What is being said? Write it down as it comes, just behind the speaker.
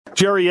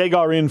Jerry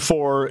Agar in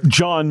for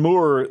John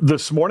Moore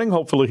this morning.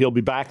 Hopefully he'll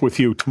be back with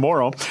you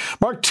tomorrow.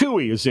 Mark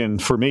Toohey is in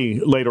for me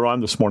later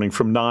on this morning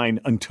from 9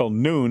 until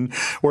noon.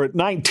 We're at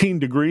 19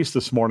 degrees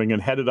this morning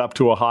and headed up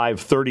to a high of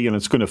 30, and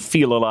it's going to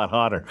feel a lot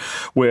hotter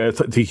with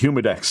the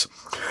humidex.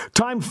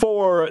 Time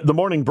for the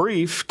morning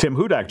brief. Tim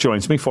Hudak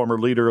joins me, former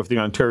leader of the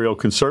Ontario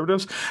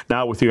Conservatives,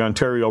 now with the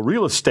Ontario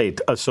Real Estate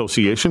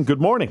Association.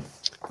 Good morning.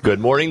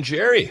 Good morning,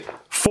 Jerry.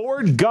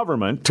 Ford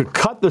government to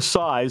cut the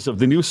size of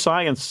the new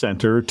science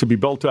centre to be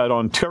built at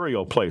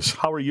Ontario Place.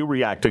 How are you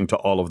reacting to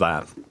all of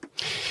that?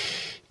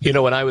 You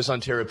know, when I was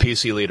Ontario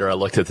PC leader, I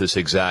looked at this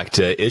exact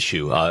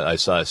issue. I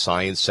saw a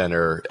science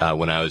center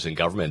when I was in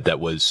government that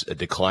was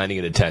declining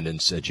in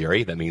attendance,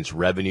 Jerry. That means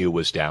revenue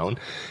was down,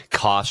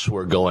 costs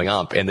were going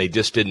up, and they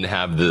just didn't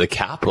have the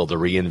capital to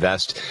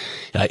reinvest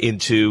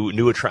into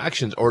new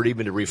attractions or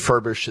even to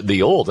refurbish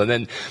the old. And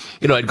then,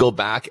 you know, I'd go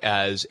back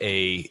as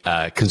a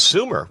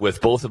consumer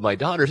with both of my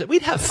daughters, and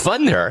we'd have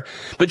fun there.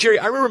 But, Jerry,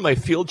 I remember my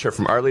field trip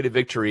from Our Lady of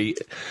Victory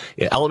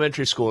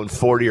Elementary School in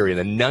Fort Erie in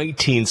the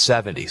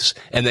 1970s,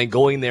 and then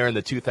going there in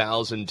the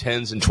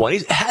 2010s and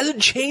 20s. It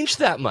hasn't changed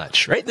that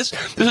much, right? This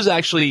is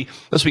actually,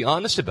 let's be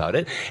honest about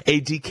it,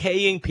 a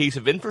decaying piece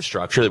of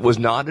infrastructure that was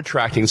not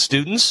attracting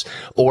students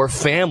or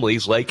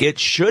families like it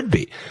should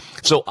be.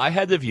 So I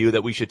had the view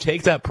that we should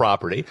take that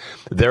property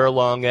there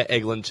along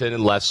Eglinton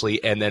and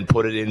Leslie and then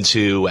put it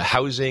into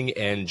housing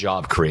and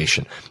job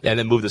creation and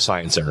then move the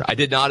science center. I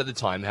did not at the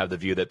time have the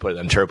view that put it in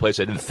Ontario Place.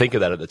 I didn't think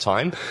of that at the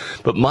time.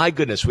 But my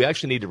goodness, we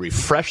actually need to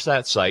refresh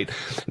that site,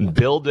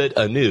 build it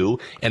anew,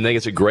 and I think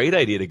it's a great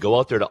idea to go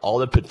out there to all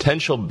the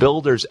potential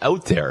builders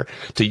out there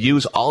to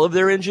use all of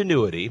their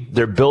ingenuity,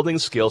 their building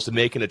skills to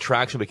make an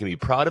attraction we can be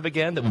proud of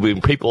again, that will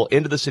bring people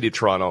into the city of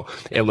Toronto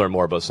and learn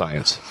more about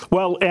science.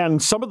 Well, and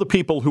some of the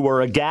people who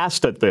are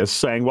aghast at this,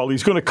 saying, well,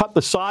 he's going to cut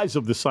the size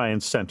of the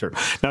science center.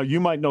 Now, you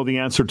might know the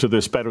answer to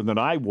this better than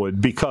I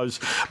would,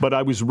 but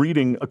I was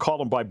reading a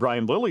column by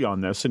Brian Lilly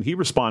on this, and he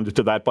responded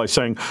to that by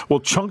saying,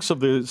 well, chunks of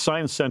the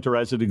science center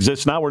as it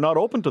exists now are not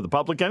open to the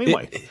public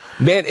anyway.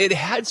 It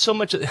had so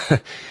much,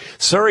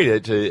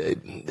 sorry to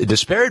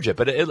disparage it,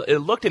 but it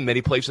looked in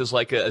many places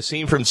like a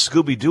scene from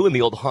Scooby-Doo in the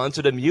old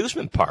haunted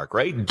amusement park,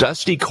 right?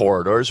 Dusty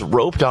corridors,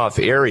 roped off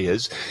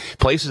areas,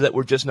 places that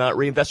were just not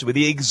reinvested with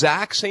the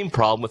exact same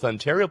problem with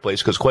Ontario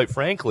Place, because quite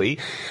frankly,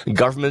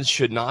 governments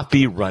should not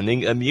be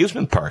running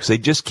amusement parks. They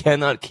just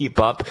cannot keep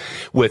up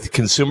with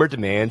consumer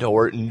demand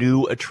or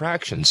new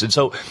attractions. And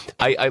so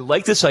I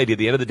like this idea. At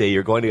the end of the day,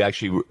 you're going to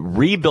actually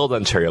rebuild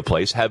Ontario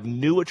Place, have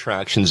new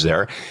attractions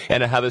there,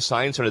 and have a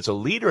science center that's a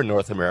leader in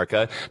North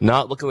America,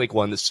 not looking like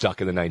one that's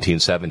stuck in the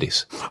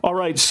 1970s. All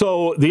right.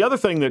 So the other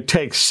thing that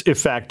takes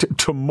effect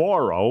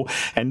tomorrow,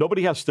 and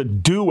nobody has to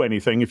do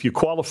anything. If you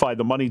qualify,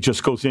 the money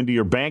just goes into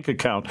your bank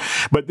account.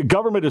 But the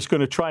government is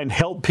going to try and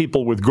help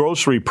people with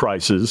grocery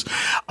prices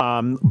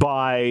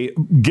by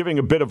giving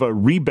a bit of a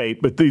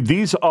rebate. But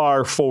these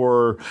are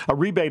for a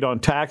rebate on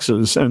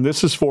taxes. And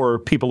this is for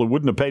people who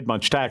wouldn't have paid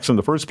much tax in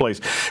the first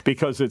place,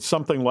 because it's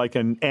something like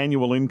an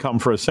annual income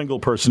for a single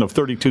person of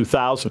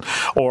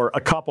 $32,000 or a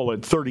couple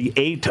at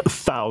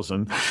 $38,000.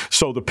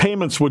 So the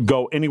payments would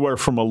go anywhere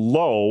from a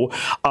low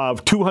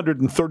of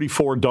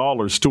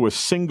 $234 to a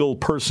single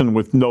person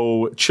with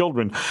no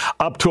children,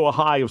 up to a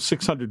high of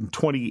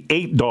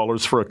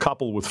 $628 for a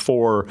couple with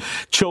 4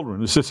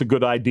 children. Is this a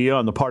good idea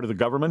on the part of the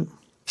government?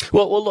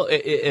 Well, look,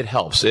 it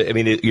helps. I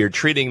mean, you're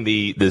treating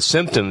the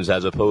symptoms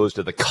as opposed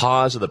to the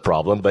cause of the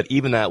problem, but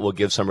even that will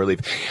give some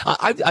relief.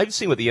 I've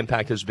seen what the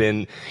impact has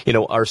been,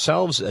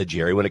 ourselves,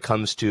 Jerry, when it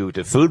comes to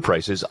food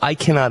prices. I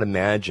cannot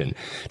imagine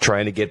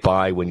trying to get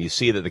by when you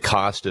see that the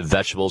cost of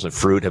vegetables and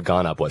fruit have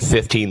gone up,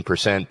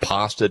 15%,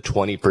 pasta,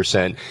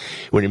 20%,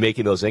 when you're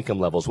making those income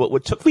levels.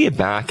 What took me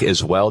aback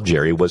as well,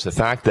 Jerry, was the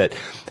fact that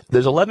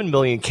there's 11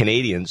 million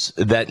Canadians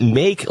that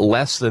make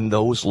less than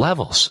those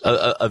levels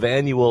of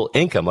annual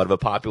income out of a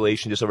population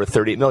just over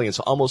 38 million.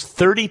 So almost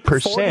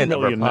 30%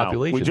 of our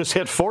population. Now. We just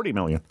hit 40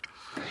 million.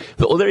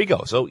 Well, there you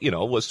go. So,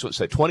 was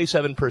say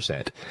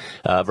 27%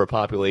 of our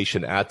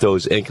population at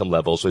those income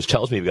levels, which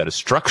tells me we've got a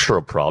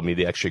structural problem. We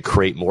need to actually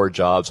create more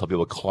jobs, help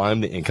people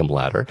climb the income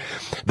ladder.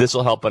 This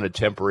will help on a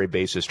temporary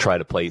basis try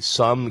to play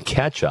some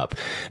catch up.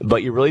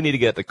 But you really need to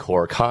get at the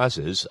core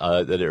causes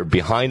that are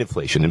behind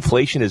inflation.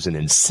 Inflation is an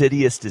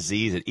insidious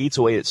disease. It eats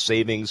away at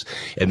savings.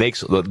 It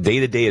makes the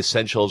day-to-day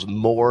essentials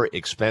more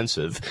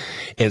expensive.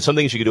 And some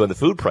things you can do on the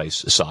food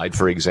price side,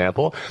 for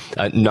example,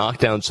 knock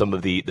down some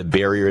of the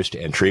barriers to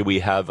entry.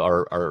 We have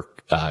our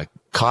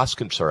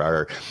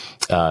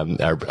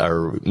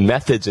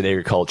methods in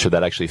agriculture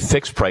that actually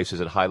fix prices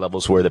at high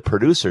levels where the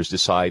producers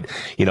decide,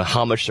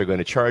 how much they're going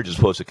to charge as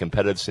opposed to a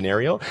competitive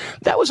scenario.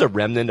 That was a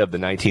remnant of the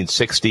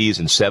 1960s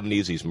and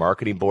 70s. These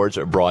marketing boards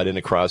are brought in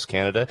across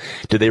Canada.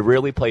 Do they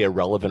really play a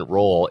relevant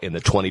role in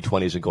the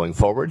 2020s and going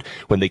forward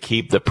when they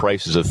keep the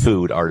prices of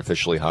food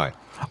artificially high?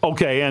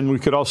 Okay, and we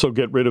could also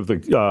get rid of the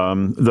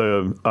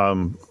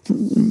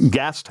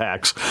gas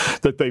tax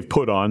that they've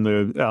put on,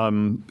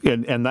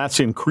 and that's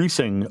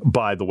increasing,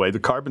 by the way, the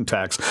carbon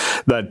tax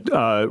that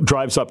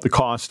drives up the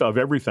cost of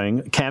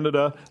everything.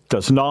 Canada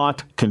does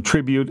not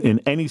contribute in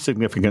any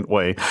significant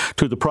way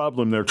to the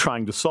problem they're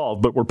trying to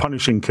solve, but we're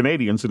punishing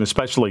Canadians, and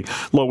especially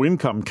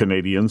low-income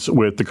Canadians,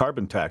 with the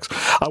carbon tax.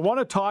 I want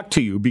to talk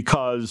to you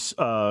because,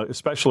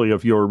 especially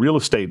of your real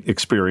estate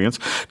experience.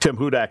 Tim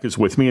Hudak is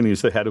with me, and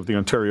he's the head of the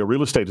Ontario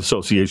Real Estate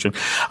Association.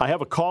 I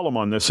have a column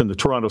on this in the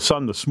Toronto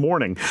Sun this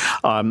morning,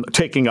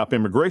 taking up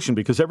immigration,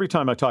 because every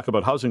time I talk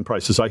about housing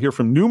prices, I hear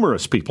from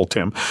numerous people,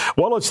 Tim,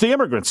 well, it's the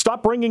immigrants.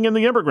 Stop bringing in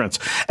the immigrants.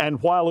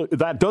 And while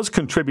that does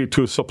contribute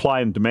to a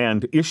supply and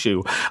demand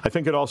issue, I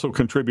think it also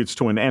contributes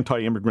to an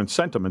anti-immigrant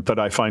sentiment that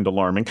I find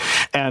alarming.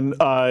 And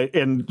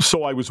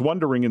so I was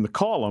wondering in the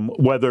column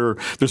whether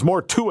there's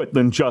more to it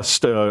than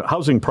just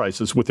housing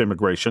prices with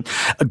immigration.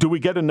 Do we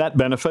get a net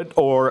benefit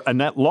or a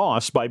net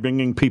loss by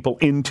bringing people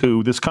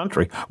into this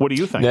country? What do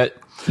you think?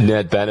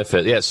 Net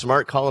benefit. Yeah,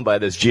 smart column by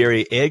this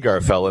Jerry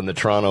Agar fellow in the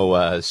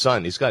Toronto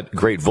Sun. He's got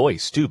great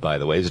voice, too, by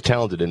the way. He's a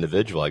talented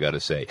individual, I got to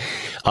say.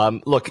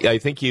 Look, I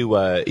think you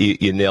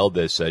nailed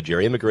this,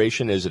 Jerry.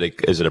 Immigration, is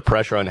it a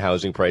pressure on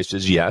housing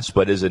prices? Yes.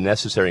 But is it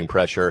necessary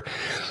pressure?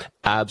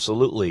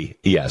 Absolutely,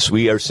 yes.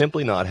 We are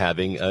simply not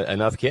having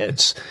enough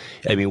kids.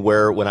 I mean,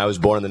 when I was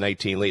born in the late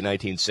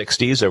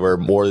 1960s, there were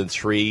more than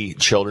 3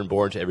 children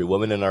born to every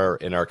woman in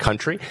our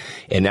country,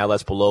 and now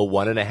that's below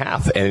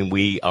 1.5, and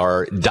we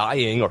are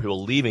dying or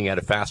people leaving at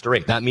a faster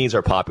rate. That means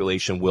our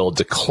population will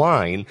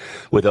decline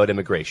without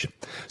immigration.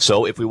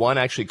 So if we want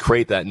to actually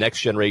create that next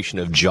generation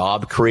of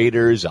job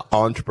creators,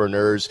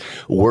 entrepreneurs,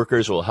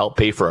 workers who will help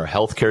pay for our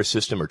healthcare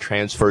system or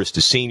transfers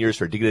to seniors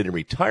for dignity in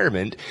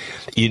retirement,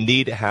 you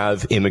need to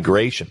have immigration.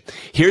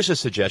 Here's a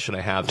suggestion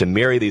I have to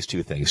marry these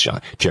two things,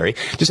 Jerry.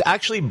 Just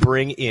actually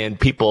bring in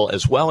people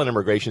as well in an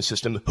immigration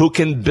system who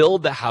can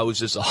build the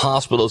houses, the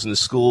hospitals, and the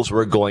schools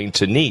we're going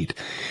to need.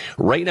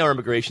 Right now, our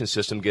immigration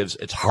system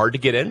it's hard to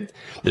get in.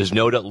 There's a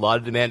lot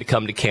of demand to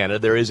come to Canada.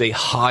 There is a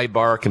high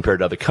bar compared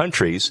to other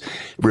countries.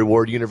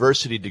 Reward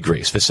university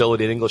degrees,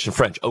 facilitate English and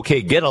French.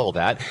 Okay, get all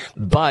that.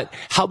 But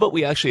how about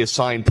we actually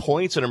assign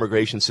points in an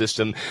immigration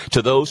system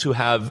to those who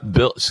have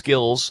built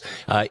skills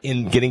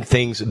in getting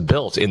things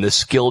built in the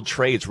skilled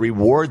trades?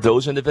 Reward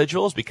those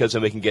individuals, because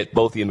then we can get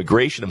both the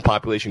immigration and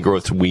population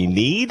growth we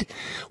need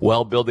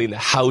while building the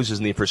houses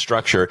and the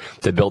infrastructure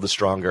to build a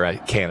stronger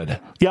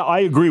Canada. Yeah, I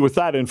agree with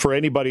that. And for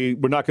anybody,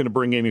 we're not going to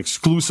bring in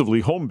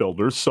exclusively home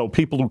builders. So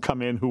people who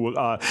come in who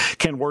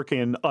can work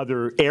in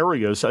other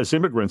areas as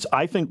immigrants,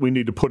 I think we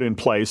need to put in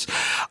place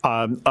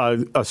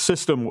a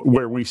system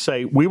where we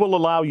say, we will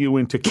allow you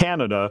into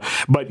Canada,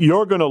 but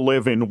you're going to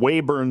live in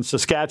Weyburn,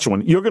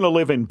 Saskatchewan. You're going to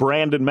live in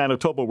Brandon,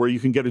 Manitoba, where you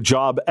can get a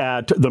job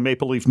at the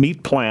Maple Leaf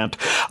meat plant.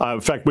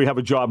 In fact, we have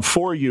a job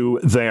for you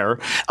there.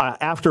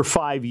 After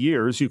 5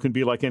 years, you can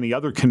be like any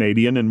other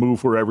Canadian and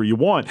move wherever you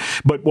want.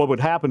 But what would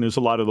happen is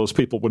a lot of those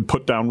people would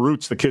put down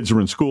roots. The kids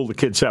are in school. The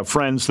kids have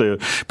friends. The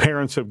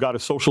parents have got a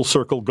social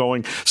circle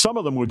going. Some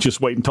of them would just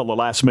wait until the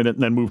last minute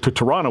and then move to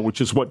Toronto, which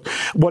is what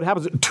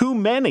happens. Too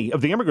many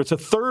of the immigrants, a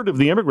third of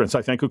the immigrants,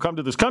 I think, who come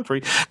to this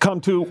country,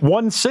 come to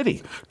one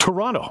city,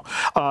 Toronto.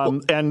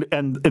 And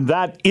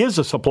that is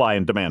a supply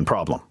and demand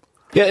problem.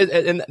 Yeah,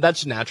 and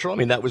that's natural. I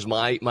mean, that was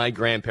my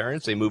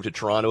grandparents. They moved to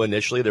Toronto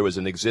initially. There was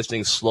an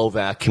existing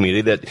Slovak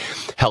community that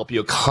helped you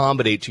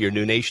accommodate to your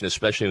new nation,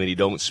 especially when you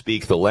don't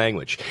speak the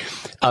language.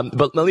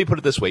 But let me put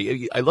it this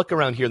way. I look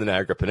around here in the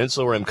Niagara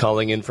Peninsula, where I'm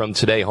calling in from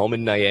today, home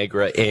in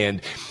Niagara,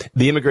 and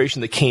the immigration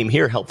that came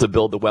here helped to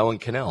build the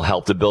Welland Canal,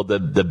 helped to build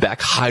the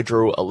Beck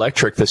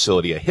hydroelectric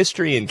facility, a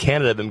history in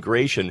Canada of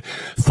immigration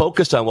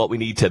focused on what we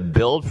need to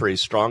build for a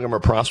stronger,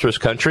 more prosperous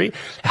country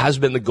has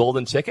been the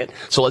golden ticket.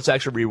 So let's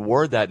actually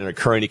reward that in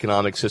a current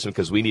economic system,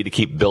 because we need to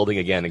keep building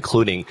again,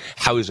 including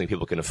housing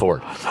people can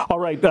afford. All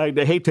right.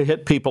 I hate to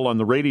hit people on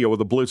the radio with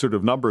a blizzard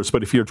of numbers,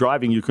 but if you're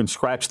driving, you can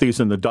scratch these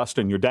in the dust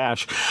in your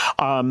dash.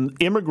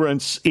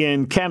 Immigrants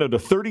in Canada,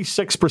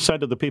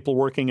 36% of the people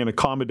working in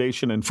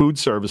accommodation and food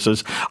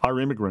services are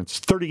immigrants.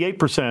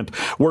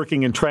 38%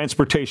 working in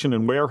transportation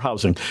and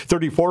warehousing.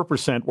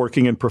 34%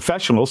 working in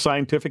professional,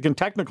 scientific, and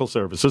technical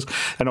services,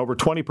 and over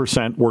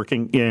 20%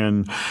 working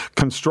in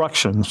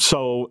construction.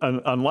 So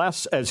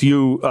unless, as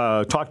you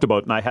talked about,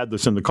 and I had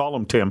this in the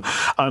column, Tim,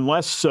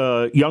 unless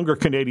younger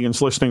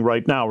Canadians listening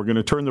right now are going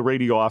to turn the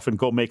radio off and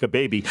go make a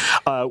baby,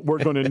 we're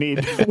going to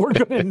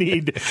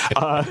need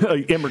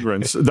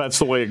immigrants. That's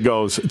the way it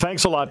goes.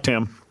 Thanks a lot,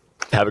 Tim.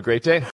 Have a great day.